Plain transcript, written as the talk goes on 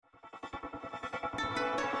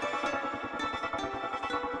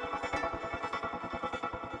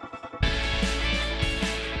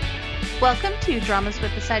Welcome to Dramas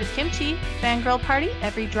with the Side of Kimchi, fangirl party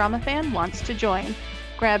every drama fan wants to join.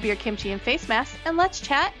 Grab your kimchi and face mask and let's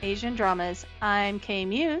chat Asian dramas. I'm Kay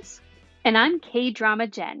Muse. And I'm K-Drama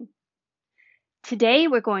Jen. Today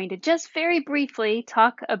we're going to just very briefly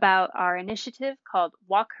talk about our initiative called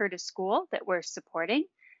Walk Her to School that we're supporting.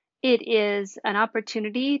 It is an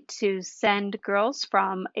opportunity to send girls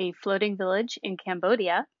from a floating village in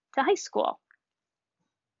Cambodia to high school.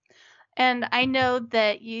 And I know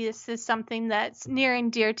that this is something that's near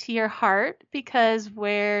and dear to your heart because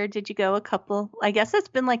where did you go I guess it's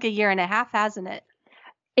been like a year and a half, hasn't it?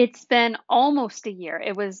 It's been almost a year.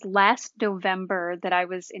 It was last November that I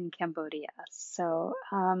was in Cambodia. So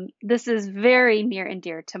this is very near and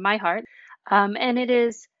dear to my heart. And it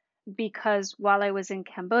is because while I was in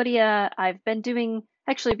Cambodia,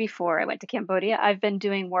 before I went to Cambodia, I've been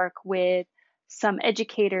doing work with some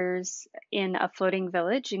educators in a floating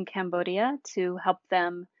village in Cambodia to help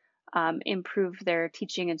them improve their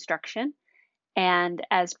teaching instruction. And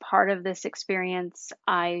as part of this experience,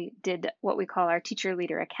 I did what we call our Teacher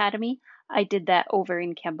Leader Academy. I did that over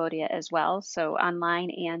in Cambodia as well, so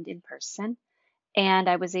online and in person. And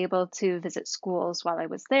I was able to visit schools while I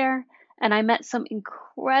was there. And I met some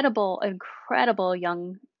incredible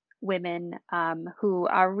young women who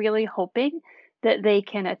are really hoping that they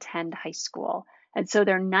can attend high school. And so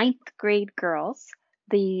they're ninth grade girls.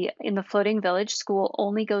 In the floating village, school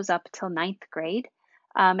only goes up till ninth grade.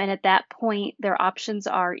 And at that point, their options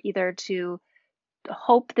are either to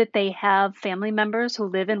hope that they have family members who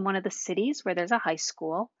live in one of the cities where there's a high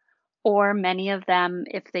school, or many of them,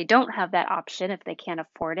 if they don't have that option, if they can't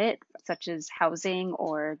afford it, such as housing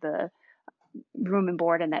or the room and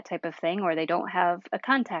board and that type of thing, or they don't have a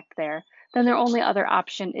contact there, then their only other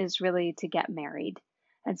option is really to get married.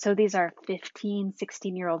 And so these are 15,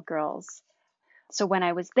 16-year-old girls. So when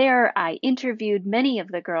I was there, I interviewed many of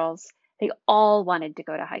the girls. They all wanted to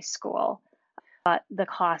go to high school, but the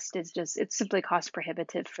cost it's simply cost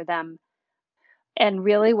prohibitive for them. And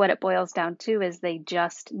really what it boils down to is they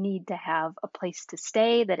just need to have a place to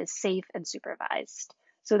stay that is safe and supervised.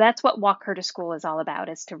 So that's what Walk Her to School is all about,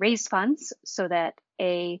 is to raise funds so that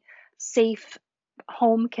a safe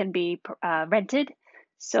home can be rented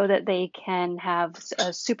so that they can have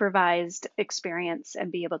a supervised experience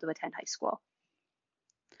and be able to attend high school.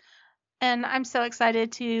 And I'm so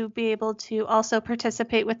excited to be able to also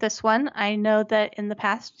participate with this one. I know that in the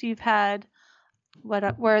past you've had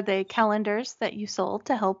what were the calendars that you sold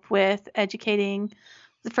to help with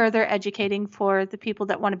further educating for the people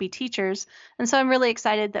that want to be teachers. And so I'm really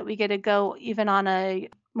excited that we get to go even on a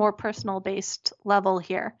more personal based level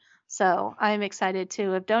here. So I'm excited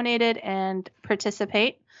to have donated and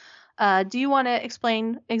participate. Do you want to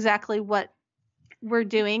explain exactly what we're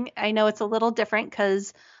doing? I know it's a little different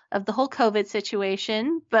because of the whole COVID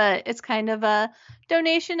situation, but it's kind of a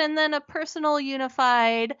donation and then a personal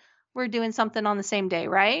unified, we're doing something on the same day,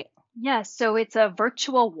 right? Yes, so it's a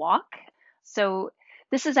virtual walk. So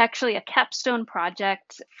this is actually a capstone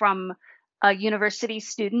project from a university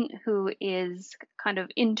student who is kind of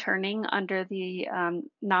interning under the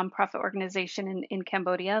nonprofit organization in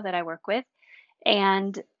Cambodia that I work with.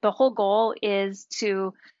 And the whole goal is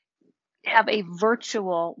to have a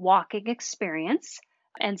virtual walking experience.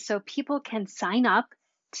 And so people can sign up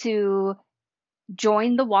to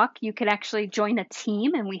join the walk. You can actually join a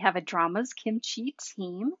team, and we have a Dramas Kimchi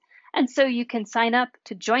team. And so you can sign up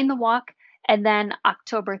to join the walk, and then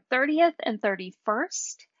October 30th and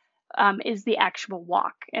 31st is the actual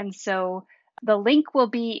walk. And so the link will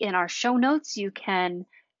be in our show notes. You can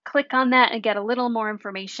click on that and get a little more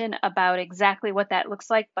information about exactly what that looks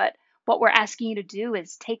like. But what we're asking you to do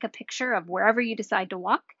is take a picture of wherever you decide to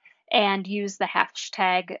walk and use the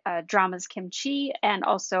hashtag DramasKimchi and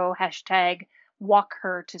also hashtag Walk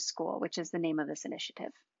Her to School, which is the name of this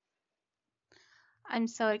initiative. I'm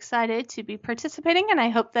so excited to be participating, and I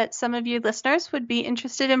hope that some of you listeners would be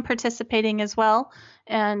interested in participating as well.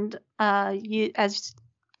 And as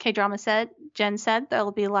K-Drama said, Jen said, there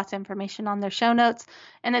will be lots of information on their show notes.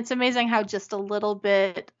 And it's amazing how just a little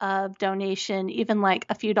bit of donation, even like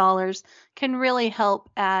a few dollars, can really help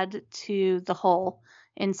add to the whole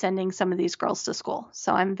in sending some of these girls to school.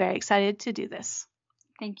 So I'm very excited to do this.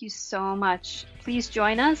 Thank you so much. Please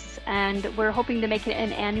join us, and we're hoping to make it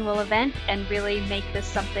an annual event and really make this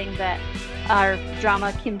something that our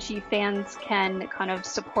Drama Kimchi fans can kind of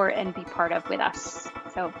support and be part of with us.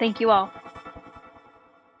 So thank you all.